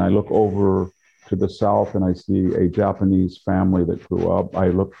 Sammy, and I look over to the south and I see a Japanese family that grew up. I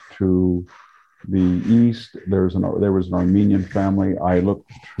look to the east, there was an Armenian family. I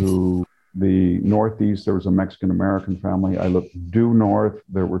looked to the northeast, there was a Mexican-American family. I looked due north,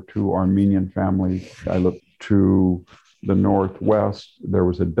 there were two Armenian families. I looked to the northwest, there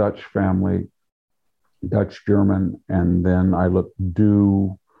was a Dutch family, Dutch-German, and then I looked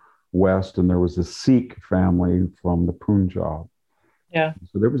due west, and there was a Sikh family from the Punjab. Yeah.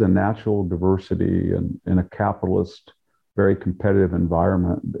 So there was a natural diversity, and in a capitalist, very competitive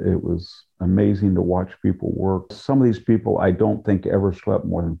environment. It was amazing to watch people work. Some of these people, I don't think ever slept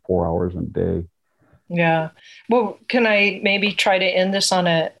more than 4 hours a day. Yeah. Well, can I maybe try to end this on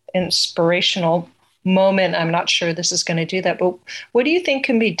an inspirational moment? I'm not sure this is going to do that, but what do you think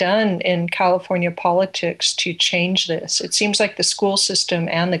can be done in California politics to change this? It seems like the school system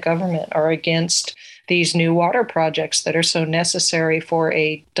and the government are against these new water projects that are so necessary for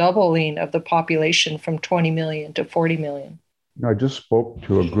a doubling of the population from 20 million to 40 million. I just spoke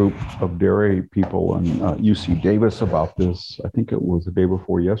to a group of dairy people in UC Davis about this. I think it was the day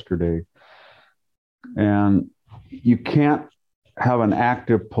before yesterday. And you can't have an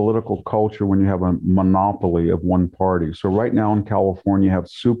active political culture when you have a monopoly of one party. So right now in California, you have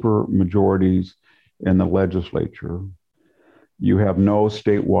super majorities in the legislature. You have no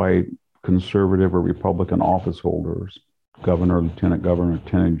statewide conservative or Republican office holders, governor, lieutenant governor,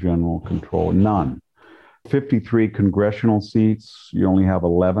 lieutenant general control, none. 53 congressional seats, you only have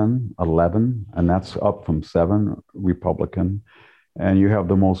 11, and that's up from 7 Republican. And you have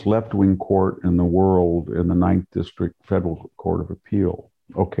the most left-wing court in the world in the 9th District Federal Court of Appeal.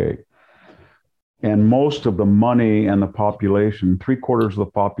 Okay. And most of the money and the population, 3/4 of the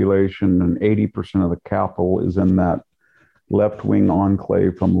population and 80% of the capital is in that left-wing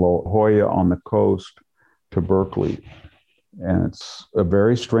enclave from La Jolla on the coast to Berkeley. And it's a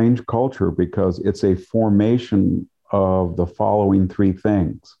very strange culture because it's a formation of the following three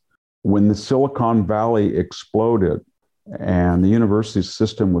things. When the Silicon Valley exploded and the university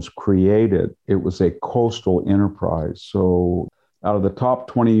system was created, it was a coastal enterprise. So out of the top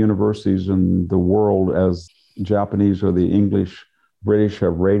 20 universities in the world, as Japanese or the English, British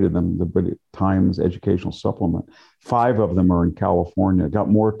have rated them, the British Times Educational Supplement, 5 of them are in California. Got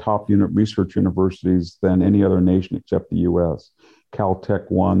more top research universities than any other nation except the US. Caltech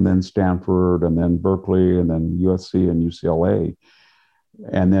won, then Stanford, and then Berkeley, and then USC and UCLA.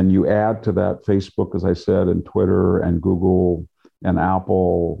 And then you add to that Facebook, as I said, and Twitter and Google and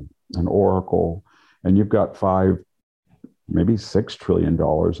Apple and Oracle, and you've got $5, maybe $6 trillion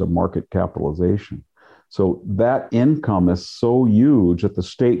of market capitalization. So that income is so huge that the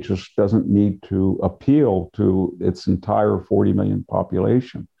state just doesn't need to appeal to its entire 40 million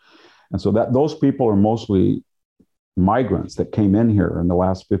population. And so that those people are mostly migrants that came in here in the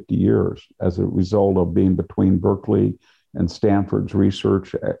last 50 years as a result of being between Berkeley and Stanford's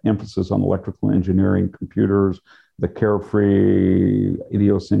research, emphasis on electrical engineering, computers, the carefree,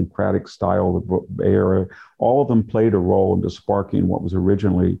 idiosyncratic style of the Bay Area. All of them played a role into sparking what was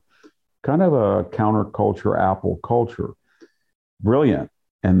originally kind of a counterculture, Apple culture. Brilliant,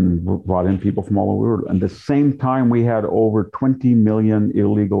 and brought in people from all over the world. And at the same time, we had over 20 million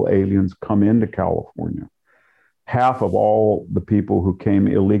illegal aliens come into California. Half of all the people who came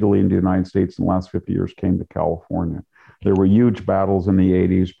illegally into the United States in the last 50 years came to California. There were huge battles in the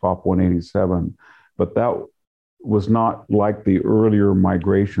 80s, Prop 187, but that was not like the earlier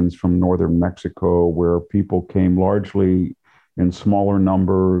migrations from northern Mexico, where people came largely in smaller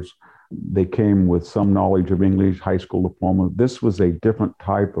numbers. They came with some knowledge of English, high school diploma. This was a different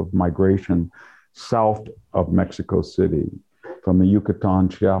type of migration south of Mexico City, from the Yucatan,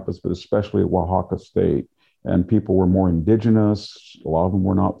 Chiapas, but especially Oaxaca State. And people were more indigenous. A lot of them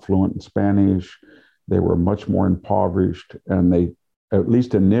were not fluent in Spanish. They were much more impoverished, and they, at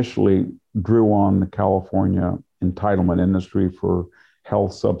least initially, drew on the California entitlement industry for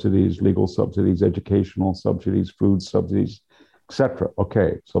health subsidies, legal subsidies, educational subsidies, food subsidies, etc.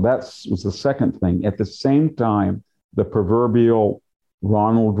 Okay, so that was the second thing. At the same time, the proverbial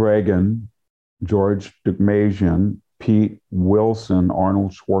Ronald Reagan, George Deukmejian, Pete Wilson,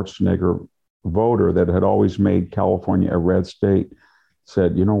 Arnold Schwarzenegger voter that had always made California a red state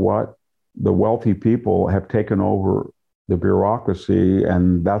said, you know what? The wealthy people have taken over the bureaucracy,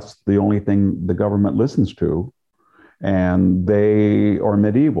 and that's the only thing the government listens to. And they are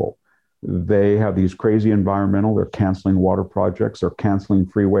medieval. They have these crazy environmental, they're canceling water projects, they're canceling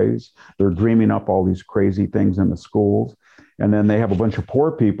freeways, they're dreaming up all these crazy things in the schools. And then they have a bunch of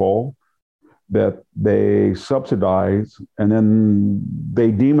poor people that they subsidize, and then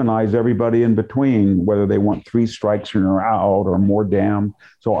they demonize everybody in between, whether they want 3 strikes and you're out or more damned.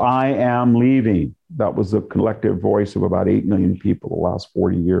 So I am leaving. That was the collective voice of about 8 million people the last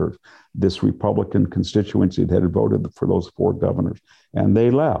 40 years. This Republican constituency that had voted for those 4 governors, and they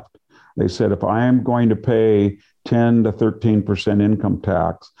left. They said, if I am going to pay 10 to 13% income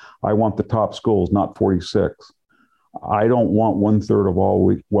tax, I want the top schools, not 46. I don't want 1/3 of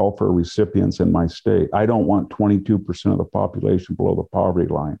all welfare recipients in my state. I don't want 22% of the population below the poverty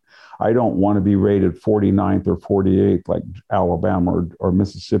line. I don't want to be rated 49th or 48th like Alabama or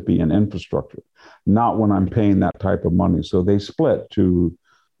Mississippi in infrastructure. Not when I'm paying that type of money. So they split to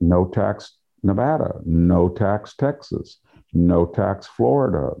no tax Nevada, no tax Texas, no tax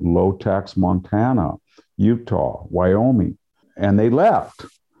Florida, low tax Montana, Utah, Wyoming, and they left.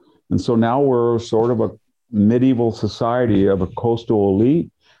 And so now we're sort of a medieval society of a coastal elite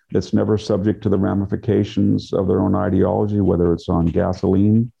that's never subject to the ramifications of their own ideology, whether it's on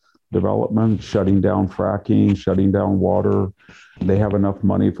gasoline development, shutting down fracking, shutting down water. They have enough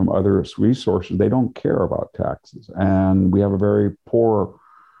money from other resources. They don't care about taxes. And we have a very poor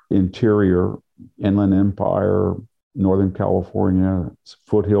interior, Inland Empire, Northern California,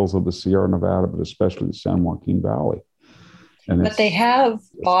 foothills of the Sierra Nevada, but especially the San Joaquin Valley. And but they have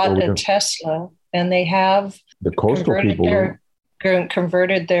bought a Tesla, and they have the coastal people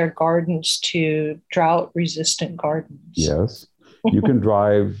converted their gardens to drought-resistant gardens. Yes. You can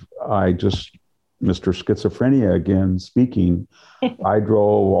drive, Mr. Schizophrenia again speaking, I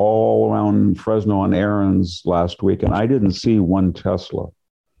drove all around Fresno on errands last week, and I didn't see one Tesla.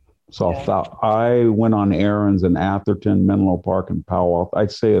 So I went on errands in Atherton, Menlo Park, and Palo Alto.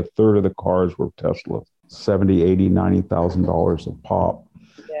 I'd say 1/3 of the cars were Tesla, $70,000, $80,000, $90,000 a pop.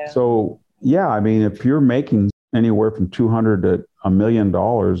 Yeah. So Yeah, I mean, if you're making anywhere from $200 to $1 million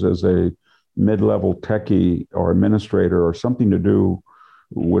as a mid-level techie or administrator or something to do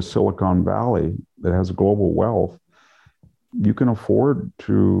with Silicon Valley that has global wealth, you can afford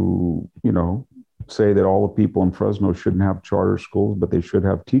to, say that all the people in Fresno shouldn't have charter schools, but they should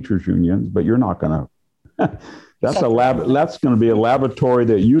have teachers unions. But you're not going to. That's going to be a laboratory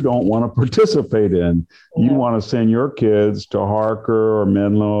that you don't want to participate in. Yeah. You want to send your kids to Harker or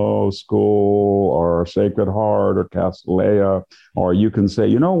Menlo School or Sacred Heart or Castilleja, or you can say,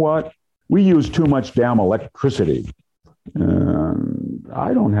 you know what? We use too much damn electricity.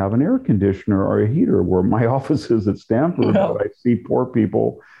 I don't have an air conditioner or a heater where my office is at Stanford, but I see poor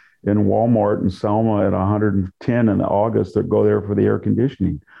people in Walmart and Selma at 110 in August that go there for the air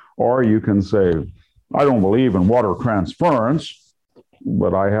conditioning. Or you can say, I don't believe in water transference,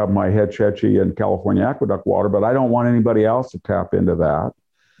 but I have my Hetch Hetchy and California Aqueduct water, but I don't want anybody else to tap into that.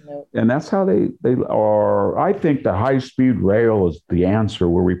 Nope. And that's how they are. I think the high-speed rail is the answer,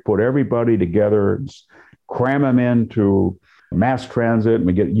 where we put everybody together and cram them into mass transit, and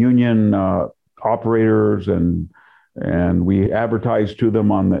we get union operators, and we advertise to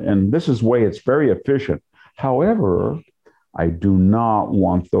them and this is way it's very efficient. However, I do not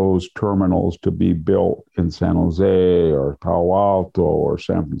want those terminals to be built in San Jose or Palo Alto or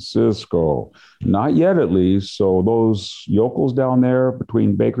San Francisco, not yet at least. So those yokels down there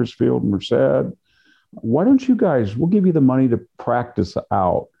between Bakersfield and Merced, why don't you guys, we'll give you the money to practice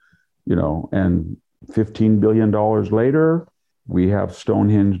out, and $15 billion later, we have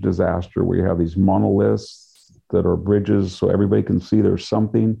Stonehenge disaster. We have these monoliths that are bridges so everybody can see there's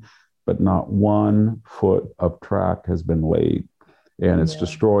something, but not 1 foot of track has been laid. And it's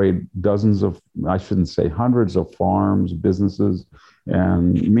destroyed hundreds of farms, businesses.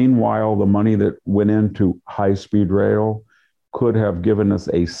 And meanwhile, the money that went into high-speed rail could have given us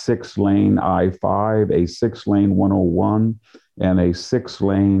a 6-lane I-5, a 6-lane 101, and a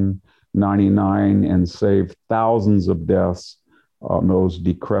 6-lane 99, and saved thousands of deaths on those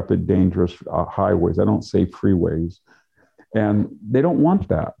decrepit, dangerous highways. I don't say freeways. And they don't want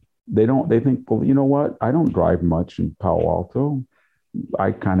that. They think, well, you know what? I don't drive much in Palo Alto.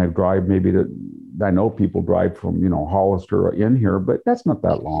 I kind of drive I know people drive from, Hollister in here, but that's not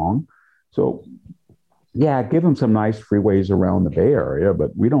that long. So yeah, give them some nice freeways around the Bay Area,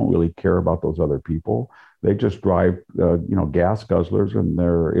 but we don't really care about those other people. They just drive, gas guzzlers, and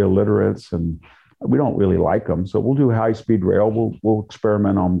they're illiterates, and we don't really like them. So we'll do high-speed rail. We'll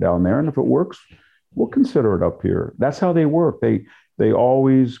experiment on them down there, and if it works, we'll consider it up here. That's how they work. They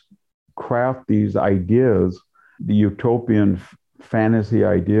always craft these ideas, the utopian fantasy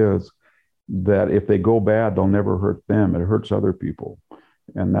ideas, that if they go bad, they'll never hurt them. It hurts other people.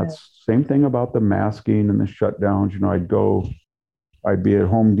 And that's same thing about the masking and the shutdowns. I'd be at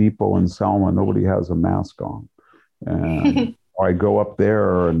Home Depot in Selma, nobody has a mask on. And I go up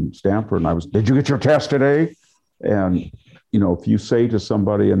there in Stanford, and did you get your test today? And, if you say to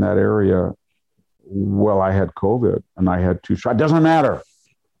somebody in that area, well, I had COVID and I had 2 shots, it doesn't matter.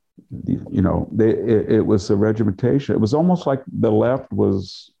 It was a regimentation. It was almost like the left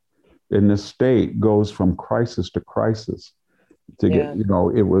was in this state, goes from crisis to crisis to get,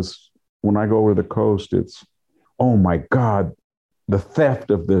 it was, when I go over the coast, it's, oh my God, the theft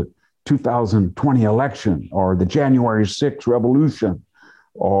of the 2020 election, or the January 6th revolution,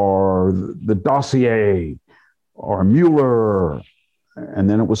 or the dossier, or Mueller. And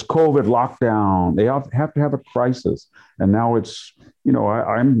then it was COVID lockdown. They have to have a crisis. And now it's,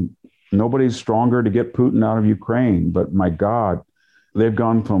 nobody's stronger to get Putin out of Ukraine, but my God, they've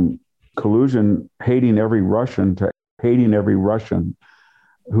gone from collusion, hating every Russian, to hating every Russian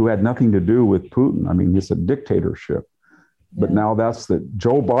who had nothing to do with Putin. I mean, it's a dictatorship. But now that's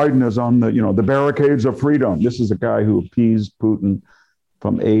Joe Biden is on the barricades of freedom. This is a guy who appeased Putin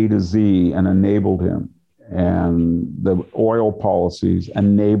from A to Z and enabled him. And the oil policies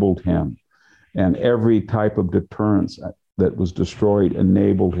enabled him. And every type of deterrence that was destroyed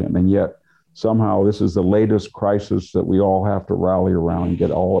enabled him. And yet somehow this is the latest crisis that we all have to rally around and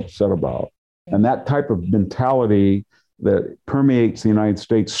get all upset about. And that type of mentality that permeates the United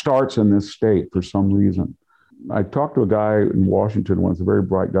States starts in this state for some reason. I talked to a guy in Washington once, a very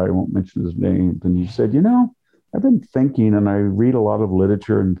bright guy, I won't mention his name, and he said, I've been thinking, and I read a lot of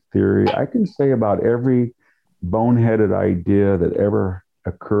literature and theory. I can say about every boneheaded idea that ever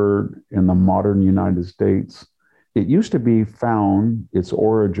occurred in the modern United States, it used to be found, its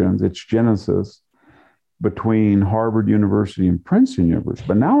origins, its genesis, between Harvard University and Princeton University.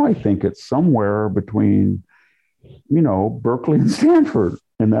 But now I think it's somewhere between, Berkeley and Stanford,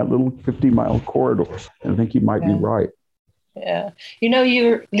 in that little 50-mile corridor. And I think you might be right. Yeah.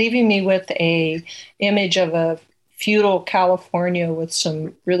 You're leaving me with a image of a feudal California with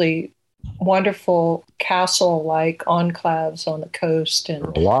some really wonderful castle-like enclaves on the coast, and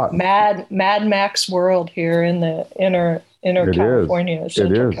A lot. Mad Max world here in the inner It California, is.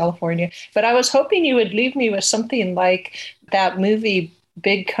 Central It is. California. But I was hoping you would leave me with something like that movie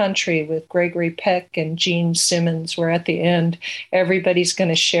Big Country with Gregory Peck and Gene Simmons, where at the end everybody's going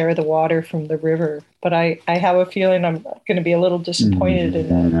to share the water from the river. But I have a feeling I'm going to be a little disappointed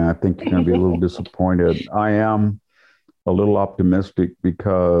in that. Yeah, I think you're going to be a little disappointed. I am a little optimistic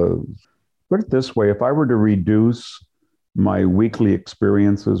because, put it this way, if I were to reduce my weekly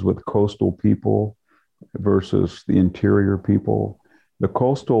experiences with coastal people versus the interior people, the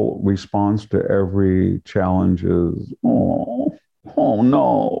coastal response to every challenge is, oh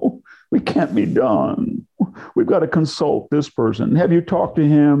no, we can't be done. We've got to consult this person. Have you talked to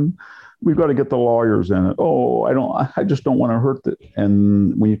him? We've got to get the lawyers in it. Oh, I just don't want to hurt it.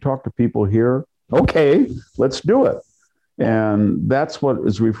 And when you talk to people here, okay, let's do it. And that's what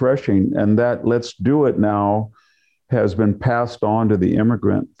is refreshing. And that let's do it now has been passed on to the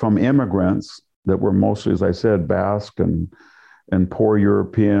immigrants that were mostly, as I said, Basque and poor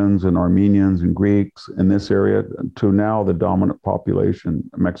Europeans and Armenians and Greeks in this area, to now the dominant population,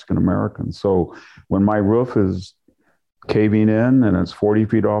 Mexican Americans. So when my roof is caving in and it's 40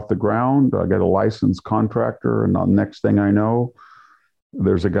 feet off the ground, I get a licensed contractor, and the next thing I know,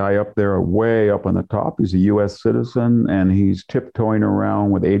 there's a guy up there way up on the top. He's a U.S. citizen, and he's tiptoeing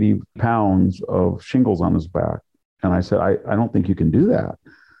around with 80 pounds of shingles on his back. And I said, I don't think you can do that.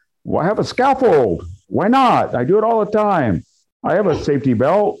 Well, I have a scaffold. Why not? I do it all the time. I have a safety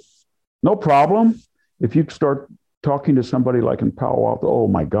belt. No problem. If you start talking to somebody like in Palo Alto, oh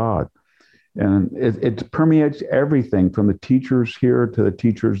my God. And it permeates everything from the teachers here to the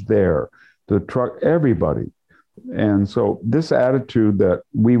teachers there, to the truck, everybody. And so this attitude that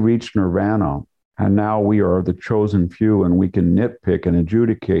we reached nirvana and now we are the chosen few and we can nitpick and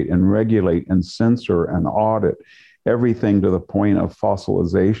adjudicate and regulate and censor and audit everything to the point of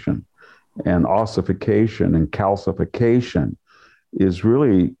fossilization and ossification and calcification is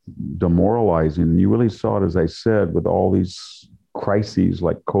really demoralizing. And you really saw it, as I said, with all these crises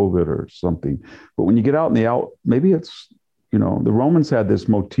like COVID or something. But when you get out in maybe it's, the Romans had this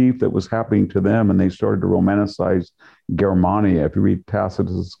motif that was happening to them, and they started to romanticize Germania. If you read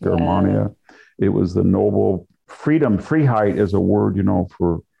Tacitus' Germania, it was the noble freedom. Freiheit is a word,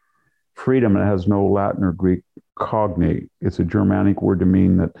 for freedom. It has no Latin or Greek cognate. It's a Germanic word to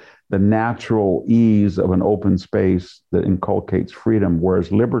mean that the natural ease of an open space that inculcates freedom,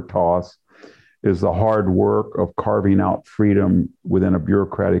 whereas libertas is the hard work of carving out freedom within a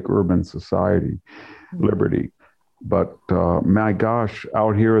bureaucratic urban society, liberty. But my gosh,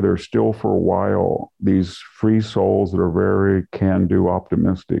 out here, there's still for a while these free souls that are very can-do,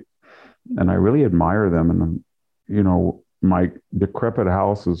 optimistic. And I really admire them. And, my decrepit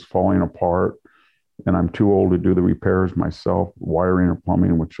house is falling apart, and I'm too old to do the repairs myself, wiring or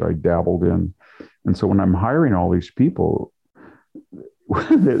plumbing, which I dabbled in. And so when I'm hiring all these people,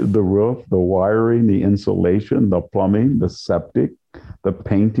 the roof, the wiring, the insulation, the plumbing, the septic, the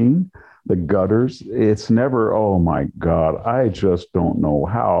painting, the gutters, it's never, oh my God, I just don't know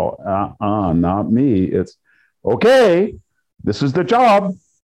how. Not me. It's okay, this is the job,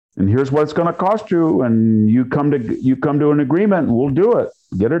 and here's what it's going to cost you, and you come to an agreement, and we'll do it.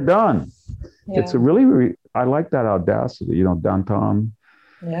 Get it done. Yeah. It's a really, I like that audacity, Danton.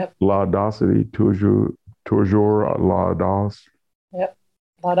 Yep. L'audacity, toujours l'audace. Yep.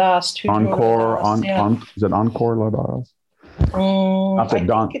 L'audace, toujours encore, l'audace. Is it encore l'audace?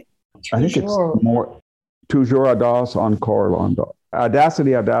 I think it's more toujours audace, encore l'audace.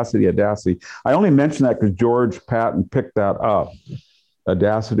 Audacity. I only mention that because George Patton picked that up.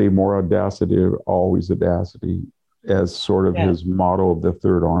 Audacity, more audacity, always audacity, as sort of his motto of the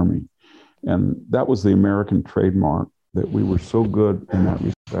Third Army. And that was the American trademark, that we were so good in that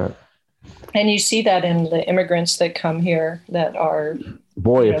respect. And you see that in the immigrants that come here that are,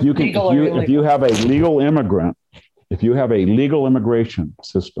 if you have a legal immigrant, if you have a legal immigration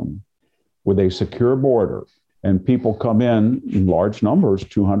system with a secure border, and people come in large numbers,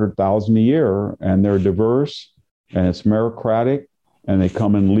 200,000 a year, and they're diverse, and it's meritocratic, and they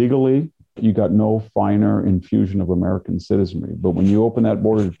come in legally, you got no finer infusion of American citizenry. But when you open that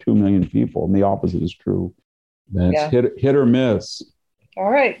border to 2 million people, and the opposite is true, then it's hit or miss. All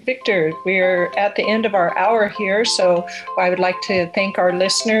right, Victor, we're at the end of our hour here. So I would like to thank our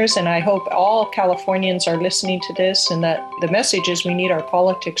listeners, and I hope all Californians are listening to this, and that the message is we need our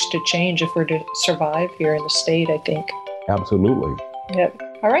politics to change if we're to survive here in the state, I think. Absolutely. Yep.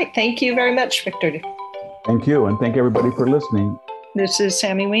 All right. Thank you very much, Victor. Thank you, and thank everybody for listening. This is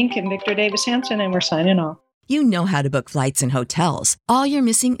Sammy Wink and Victor Davis Hanson, and we're signing off. You know how to book flights and hotels. All you're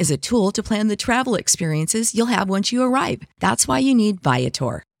missing is a tool to plan the travel experiences you'll have once you arrive. That's why you need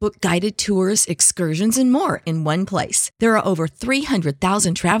Viator. Book guided tours, excursions, and more in one place. There are over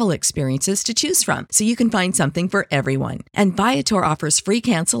 300,000 travel experiences to choose from, so you can find something for everyone. And Viator offers free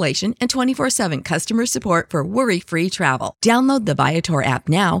cancellation and 24/7 customer support for worry-free travel. Download the Viator app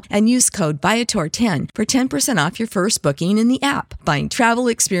now and use code Viator10 for 10% off your first booking in the app. Find travel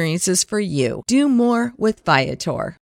experiences for you. Do more with Viator.